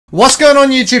What's going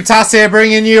on YouTube? Tass here,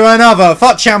 bringing you another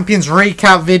FUT Champions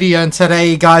recap video. And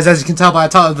today, guys, as you can tell by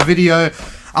the title of the video,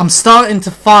 I'm starting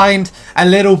to find a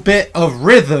little bit of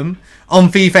rhythm on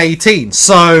FIFA 18.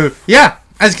 So, yeah,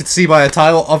 as you can see by the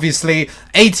title, obviously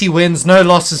 80 wins, no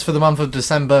losses for the month of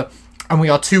December. And we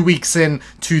are 2 weeks in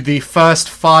to the first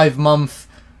 5 week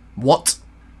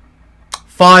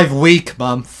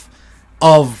month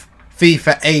of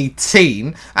FIFA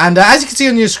 18. And as you can see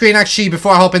on your screen, actually,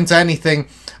 before I hop into anything,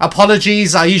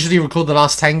 apologies, I usually record the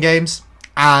last 10 games,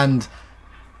 and,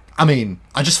 I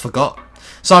just forgot.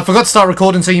 So I forgot to start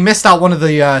recording, so you missed out one of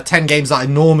the 10 games that I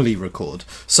normally record.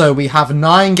 So we have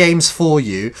 9 games for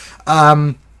you.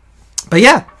 But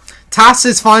yeah, Tass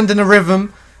is finding a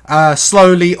rhythm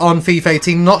slowly on FIFA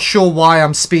 18. Not sure why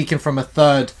I'm speaking from a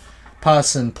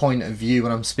third-person point of view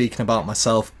when I'm speaking about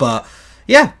myself. But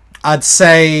yeah, I'd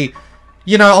say,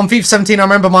 you know, on FIFA 17, I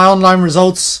remember my online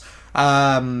results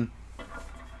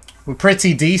were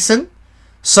pretty decent.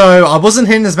 So I wasn't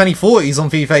hitting as many 40s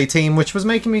on FIFA 18, which was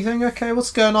making me think, okay,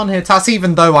 what's going on here, Tass?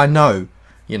 Even though I know,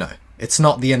 you know, it's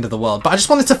not the end of the world. But I just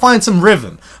wanted to find some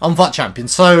rhythm on FUT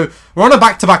Champions. So we're on a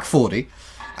back-to-back 40.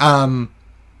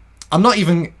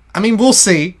 We'll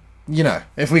see, you know,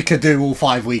 if we could do all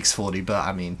 5 weeks 40.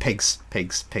 But, pigs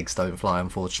don't fly,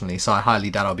 unfortunately. So I highly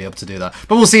doubt I'll be able to do that.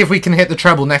 But we'll see if we can hit the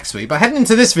treble next week. But heading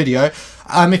into this video,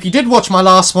 if you did watch my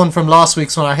last one from last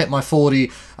week's when I hit my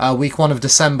 40, week 1 of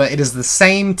December, it is the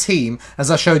same team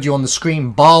as I showed you on the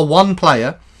screen, bar one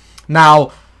player.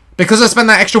 Now, because I spent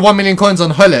that extra 1 million coins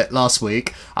on Hullet last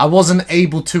week, I wasn't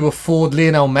able to afford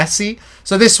Lionel Messi.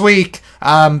 So this week,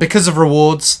 because of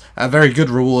rewards, very good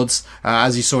rewards,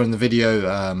 as you saw in the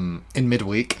video in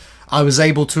midweek, I was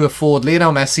able to afford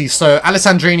Lionel Messi. So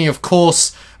Alessandrini, of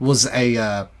course, was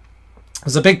a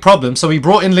big problem. So we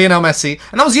brought in Lionel Messi,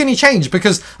 and that was the only change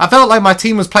because I felt like my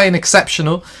team was playing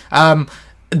exceptional.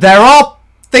 There are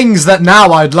things that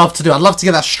now I'd love to do. I'd love to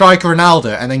get that striker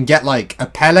Ronaldo and then get like a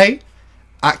Pele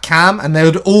at cam, and they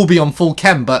would all be on full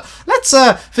chem. But let's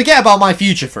forget about my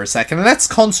future for a second, and let's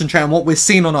concentrate on what we're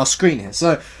seeing on our screen here.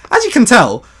 So as you can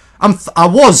tell, I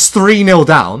was 3-0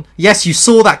 down. Yes, you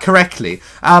saw that correctly.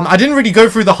 I didn't really go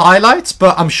through the highlights,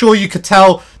 but I'm sure you could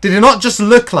tell, did it not just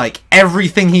look like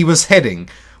everything he was hitting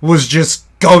was just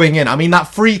going in?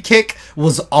 That free kick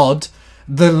was odd.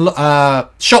 The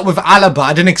shot with Alaba,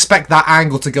 I didn't expect that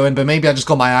angle to go in, but maybe I just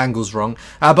got my angles wrong.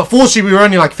 But fortunately, we were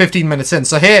only like 15 minutes in.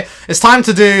 So here, it's time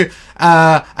to do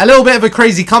a little bit of a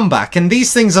crazy comeback. And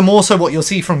these things are more so what you'll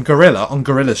see from Gorilla on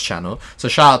Gorilla's channel. So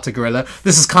shout out to Gorilla.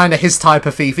 This is kind of his type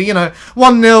of FIFA. You know,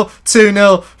 1-0,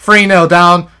 2-0, 3-0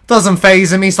 down. Doesn't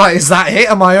phase him. He's like, is that it?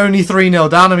 Am I only 3-0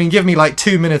 down? Give me like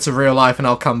 2 minutes of real life and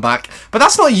I'll come back. But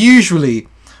that's not usually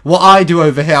what I do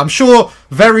over here. I'm sure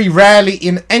very rarely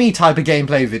in any type of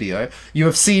gameplay video you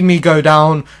have seen me go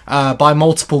down by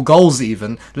multiple goals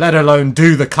even, let alone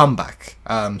do the comeback.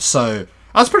 So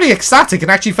I was pretty ecstatic and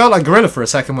actually felt like Gorilla for a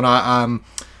second when I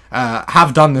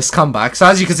have done this comeback. So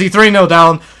as you can see, 3-0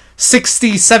 down,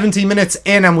 60, 70 minutes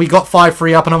in, and we got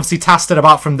 5-3 up, and obviously Tass it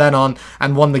about from then on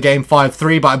and won the game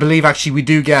 5-3. But I believe actually we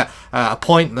do get a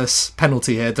pointless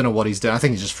penalty here. Don't know what he's doing. I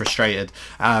think he's just frustrated.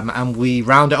 And we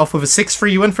round it off with a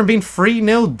 6-3 win from being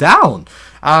 3-0 down.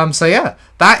 So yeah,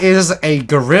 that is a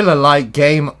Gorilla-like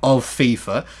game of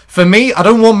FIFA. For me, I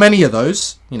don't want many of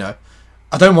those, you know.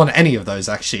 I don't want any of those,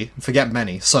 actually. Forget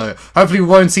many. So hopefully we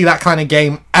won't see that kind of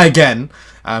game again.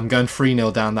 Going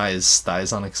 3-0 down, that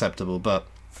is unacceptable. But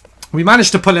we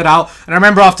managed to pull it out, and I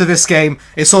remember after this game,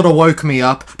 it sort of woke me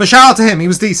up. But shout out to him, he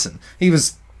was decent. He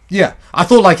was, yeah, I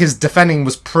thought like his defending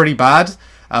was pretty bad.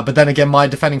 But then again, my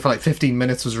defending for like 15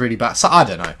 minutes was really bad. So I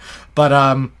don't know. But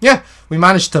yeah, we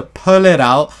managed to pull it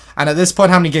out. And at this point,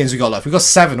 how many games we got left? We got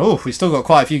 7. Oh, we still got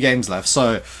quite a few games left.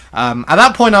 So at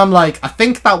that point, I'm like, I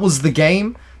think that was the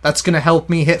game that's going to help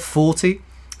me hit 40.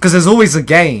 Because there's always a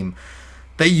game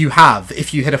that you have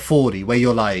if you hit a 40 where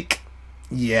you're like,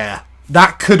 yeah,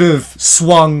 that could have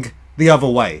swung the other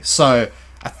way. So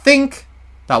I think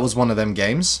that was one of them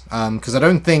games. Because I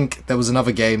don't think there was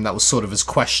another game that was sort of as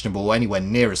questionable, or anywhere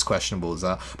near as questionable as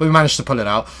that. But we managed to pull it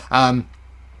out. But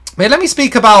let me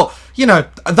speak about, you know,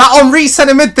 that Henry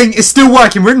centre mid thing is still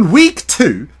working. We're in week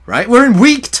 2, right? We're in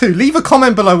week 2. Leave a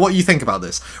comment below what you think about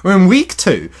this. We're in week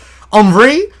 2.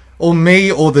 Henry, or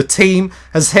me, or the team,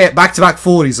 has hit back-to-back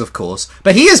 40s, of course.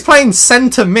 But he is playing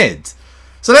centre mid.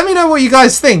 So let me know what you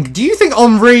guys think. Do you think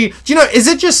Henry, do you know, is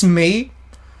it just me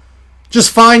just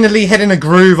finally hitting a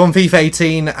groove on FIFA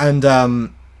 18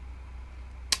 and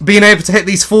being able to hit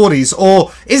these 40s?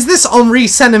 Or is this Henry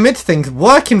centre mid thing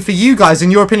working for you guys,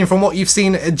 in your opinion, from what you've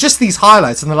seen, just these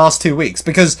highlights in the last 2 weeks?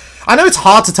 Because I know it's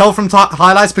hard to tell from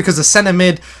highlights because the centre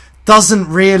mid doesn't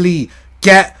really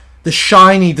get the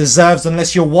shine he deserves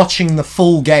unless you're watching the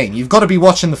full game. You've got to be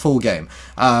watching the full game.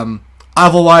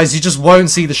 Otherwise, you just won't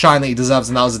see the shine that he deserves,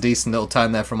 and that was a decent little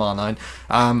turn there from R9.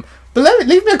 But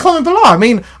leave me a comment below. I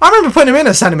mean, I remember putting him in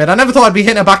a centre mid. I never thought I'd be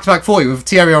hitting a back-to-back 40 with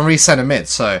Thierry Henry centre mid.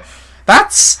 So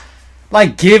that's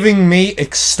like giving me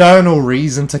external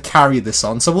reason to carry this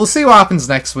on. So we'll see what happens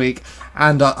next week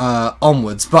and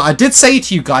onwards. But I did say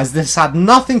to you guys, this had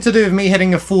nothing to do with me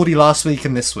hitting a 40 last week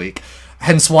and this week.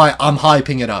 Hence why I'm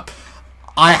hyping it up.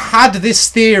 I had this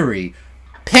theory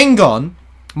ping on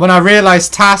when I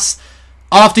realised Tass,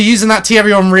 after using that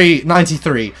Thierry Henry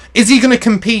 93, is he going to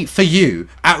compete for you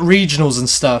at regionals and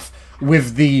stuff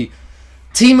with the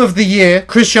Team of the Year,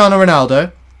 Cristiano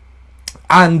Ronaldo,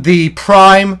 and the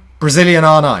Prime Brazilian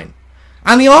R9?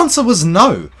 And the answer was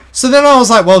no. So then I was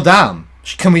like, well, damn,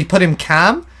 can we put him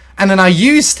cam? And then I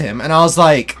used him, and I was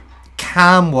like,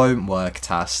 cam won't work,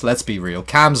 Tass. Let's be real.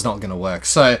 Cam's not going to work.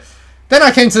 So then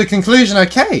I came to the conclusion,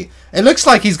 okay, it looks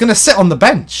like he's going to sit on the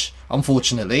bench,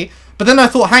 unfortunately. But then I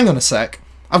thought, hang on a sec.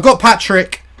 I've got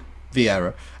Patrick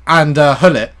Vieira and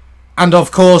Hullet. And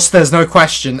of course, there's no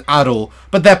question at all.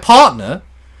 But their partner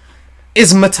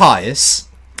is Matthias.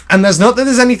 And there's not that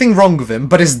there's anything wrong with him,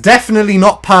 but it's definitely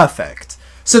not perfect.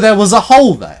 So there was a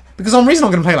hole there. Because I'm really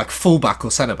not going to play like fullback or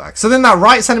centre-back. So then that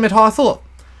right centre-mid, I thought,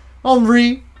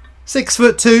 Henry,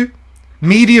 6'2",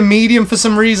 medium for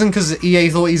some reason, because EA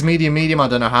thought he's medium, I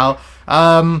don't know how.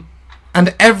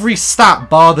 And every stat,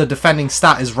 bar the defending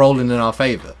stat, is rolling in our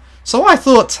favour. So I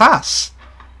thought, Tass,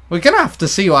 we're going to have to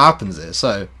see what happens here.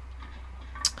 So,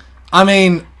 I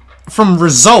mean, from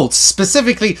results,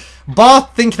 specifically, bar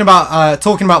thinking about,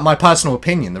 talking about my personal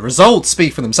opinion, the results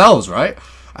speak for themselves, right?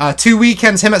 2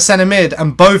 weekends, him at centre mid,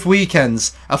 and both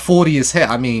weekends, a 40 is hit.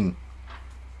 I mean,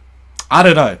 I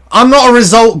don't know. I'm not a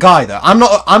result guy, though. I'm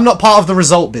not part of the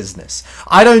result business.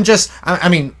 I don't just... I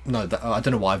mean, no, I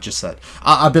don't know what I've just said.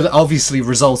 Obviously,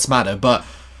 results matter, but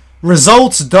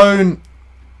results don't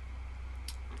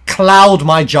cloud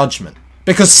my judgment.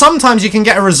 Because sometimes you can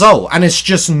get a result, and it's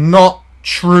just not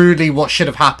truly what should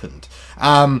have happened.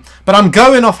 But I'm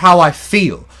going off how I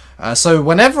feel. So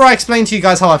whenever I explain to you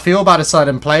guys how I feel about a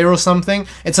certain player or something,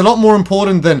 it's a lot more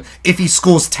important than if he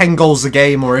scores 10 goals a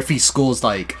game, or if he scores,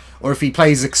 like... or if he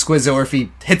plays exquisite, or if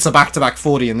he hits a back-to-back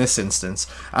 40 in this instance.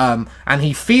 And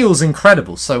he feels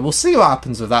incredible. So we'll see what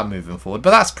happens with that moving forward.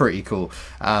 But that's pretty cool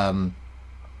to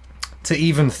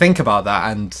even think about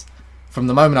that. And from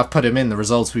the moment I've put him in, the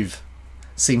results we've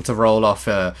seemed to roll off.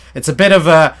 It's a bit of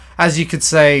a, as you could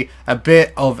say, a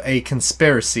bit of a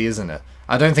conspiracy, isn't it?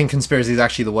 I don't think conspiracy is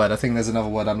actually the word. I think there's another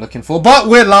word I'm looking for. But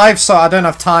we're live, so I don't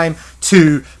have time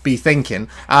to be thinking.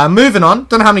 Moving on.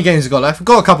 Don't know how many games we've got left. We've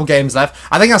got a couple games left.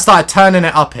 I think I started turning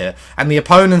it up here. And the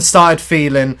opponent started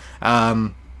feeling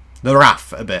the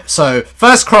wrath a bit. So,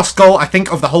 first cross goal, I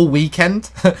think, of the whole weekend.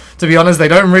 To be honest, they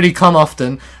don't really come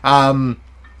often.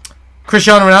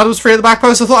 Cristiano Ronaldo was free at the back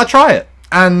post. I thought I'd try it.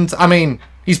 And, I mean,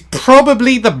 he's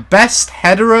probably the best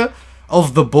headerer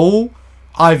of the ball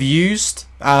I've used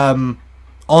on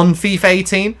FIFA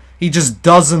 18. He just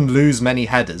doesn't lose many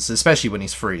headers, especially when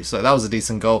he's free. So that was a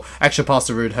decent goal. Extra pass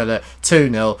to Ruud Hullet,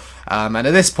 2-0. And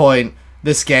at this point,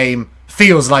 this game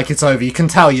feels like it's over. You can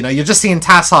tell, you know, you're just seeing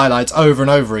Tass highlights over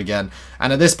and over again.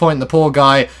 And at this point, the poor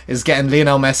guy is getting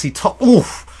Lionel Messi top.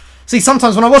 Oof. See,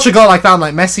 sometimes when I watch a guy like that, I'm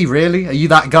like, Messi, really? Are you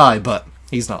that guy? But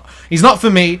he's not. He's not for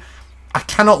me. I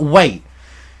cannot wait.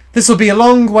 This will be a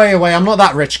long way away. I'm not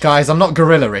that rich, guys. I'm not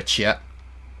gorilla rich yet.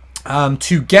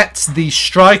 To get the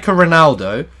striker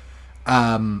Ronaldo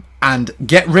and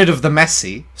get rid of the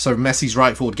Messi. So Messi's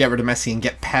right forward, get rid of Messi and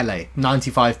get Pele.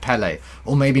 95 Pele.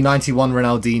 Or maybe 91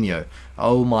 Ronaldinho.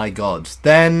 Oh my god.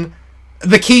 Then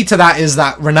the key to that is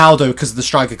that Ronaldo, because the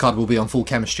striker card will be on full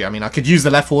chemistry. I mean, I could use the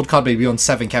left forward card, but it'd be on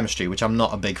 7 chemistry, which I'm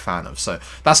not a big fan of. So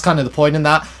that's kind of the point in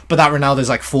that. But that Ronaldo's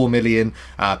like 4 million.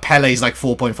 Pele's like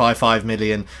 4.55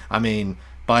 million. I mean,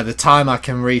 by the time I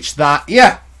can reach that,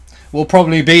 yeah, we'll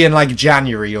probably be in like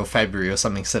January or February or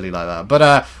something silly like that.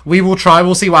 But we will try.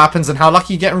 We'll see what happens, and how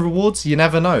lucky you get in rewards, you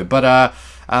never know. But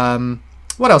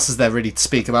what else is there really to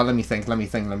speak about? Let me think.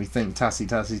 Tassy.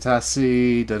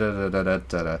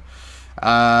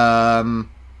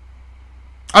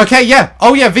 Okay, yeah.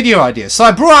 Oh yeah, video ideas. So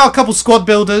I brought out a couple squad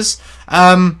builders.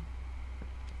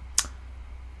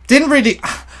 Didn't really...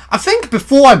 I think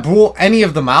before I brought any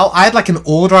of them out, I had like an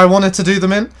order I wanted to do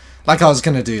them in. Like I was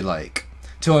going to do like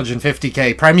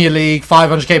 250k Premier League,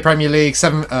 500k Premier League,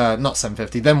 not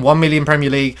 750, then 1 million Premier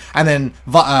League, and then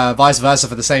vice versa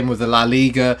for the same with the La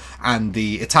Liga and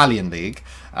the Italian League.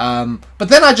 But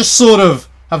then I just sort of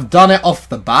have done it off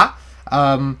the bat.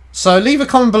 So leave a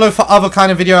comment below for other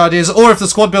kind of video ideas, or if the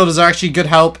squad builders are actually good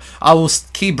help, I will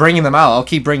keep bringing them out. I'll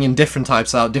keep bringing different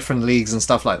types out, different leagues and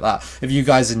stuff like that, if you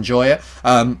guys enjoy it.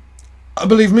 I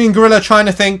believe me and Gorilla are trying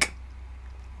to think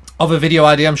of a video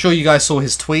idea. I'm sure you guys saw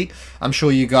his tweet. I'm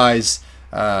sure you guys...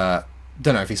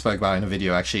 don't know if he spoke about it in a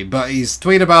video actually, but he's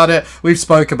tweeted about it. We've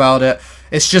spoke about it.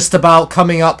 It's just about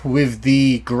coming up with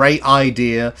the great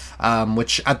idea,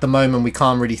 which at the moment we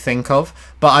can't really think of.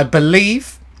 But I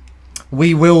believe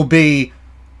we will be...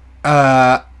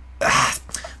 but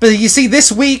you see,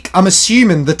 this week, I'm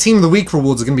assuming the Team of the Week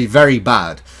rewards are going to be very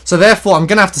bad. So therefore, I'm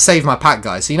going to have to save my pack,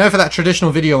 guys. So you know, for that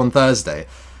traditional video on Thursday,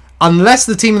 unless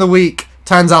the Team of the Week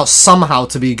turns out somehow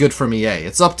to be good from EA,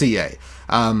 it's up to EA.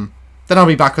 Then I'll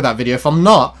be back with that video. If I'm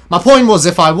not, my point was,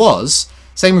 if I was,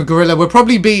 same with Gorilla, we'll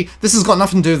probably be, this has got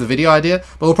nothing to do with the video idea,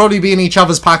 but we'll probably be in each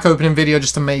other's pack opening video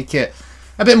just to make it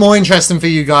a bit more interesting for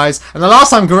you guys. And the last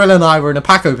time Gorilla and I were in a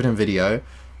pack opening video,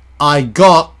 I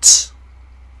got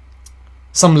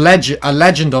a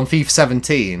legend on FIFA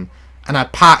 17, and I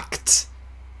packed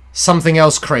something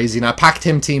else crazy, and I packed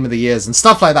him Team of the Years and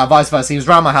stuff like that, vice versa. He was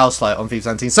around my house like on FIFA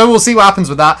 17, so we'll see what happens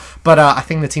with that. But I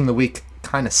think the Team of the Week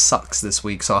kind of sucks this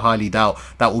week, so I highly doubt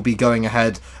that will be going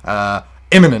ahead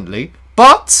imminently.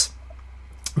 But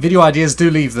video ideas, do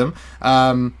leave them.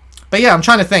 But yeah, I'm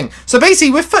trying to think. So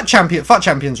basically, with FUT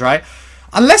Champions, right?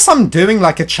 Unless I'm doing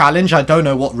like a challenge, I don't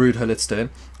know what Rude Hullet's doing.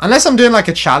 Unless I'm doing like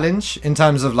a challenge in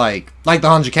terms of like the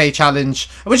 100k challenge,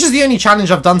 which is the only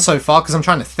challenge I've done so far, because I'm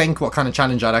trying to think what kind of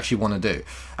challenge I'd actually want to do.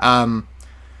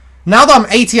 Now that I'm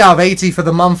 80 out of 80 for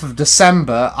the month of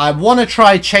December, I want to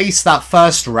try chase that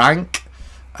first rank.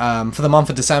 For the month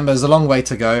of December. Is a long way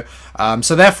to go.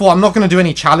 So therefore, I'm not going to do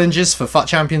any challenges for FUT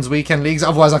Champions weekend leagues.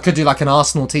 Otherwise, I could do like an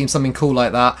Arsenal team, something cool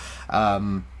like that.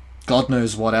 God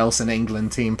knows what else, an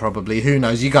England team probably. Who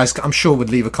knows? You guys, I'm sure,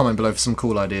 would leave a comment below for some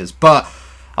cool ideas. But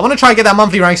I want to try and get that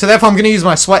monthly rank. So therefore, I'm going to use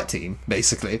my sweat team,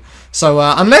 basically. So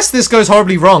unless this goes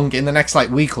horribly wrong in the next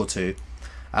like week or two,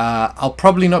 I'll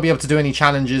probably not be able to do any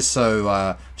challenges,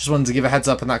 so just wanted to give a heads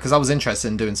up on that, because I was interested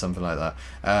in doing something like that.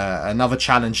 Another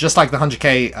challenge, just like the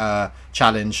 100k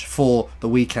challenge for the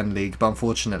weekend league, but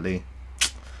unfortunately,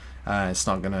 it's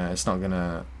not gonna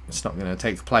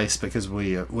take place because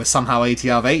we're somehow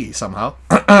 80 out of 80 somehow.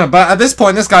 But at this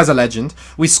point, this guy's a legend.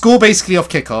 We score basically off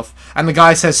kickoff, and the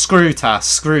guy says, "Screw Tass,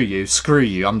 screw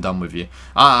you, I'm done with you."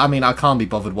 I mean, I can't be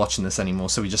bothered watching this anymore,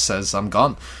 so he just says, "I'm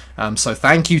gone." So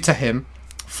thank you to him.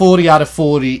 40 out of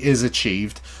 40 is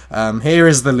achieved. Here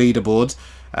is the leaderboard.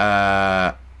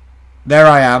 There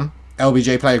I am.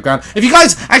 LBJ player of ground. If you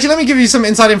guys... Actually, let me give you some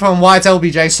inside info on why it's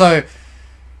LBJ. So,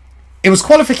 it was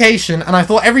qualification, and I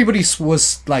thought everybody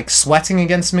was, like, sweating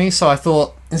against me. So I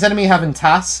thought, instead of me having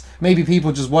Tass, maybe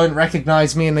people just won't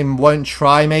recognize me and they won't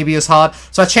try maybe as hard.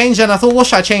 So I changed it, and I thought, what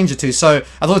should I change it to? So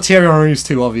I thought Thierry is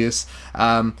too obvious.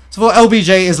 So for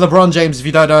LBJ is LeBron James, if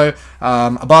you don't know,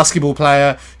 a basketball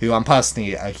player who I'm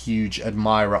personally a huge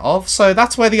admirer of. So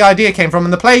that's where the idea came from.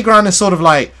 And the playground is sort of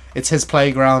like, it's his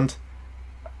playground.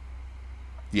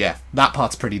 Yeah, that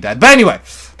part's pretty dead. But anyway,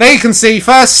 there you can see,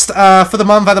 first for the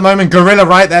month at the moment, Gorilla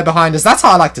right there behind us. That's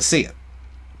how I like to see it.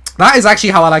 That is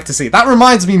actually how I like to see it. That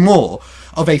reminds me more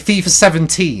of a FIFA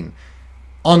 17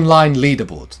 online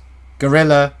leaderboard.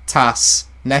 Gorilla, Tass,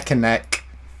 neck and neck.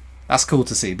 That's cool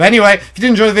to see. But anyway, if you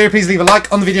did enjoy the video, please leave a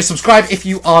like on the video, subscribe if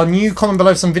you are new, comment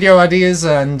below some video ideas,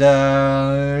 and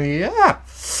yeah.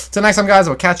 Till next time, guys,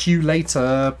 I'll catch you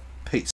later.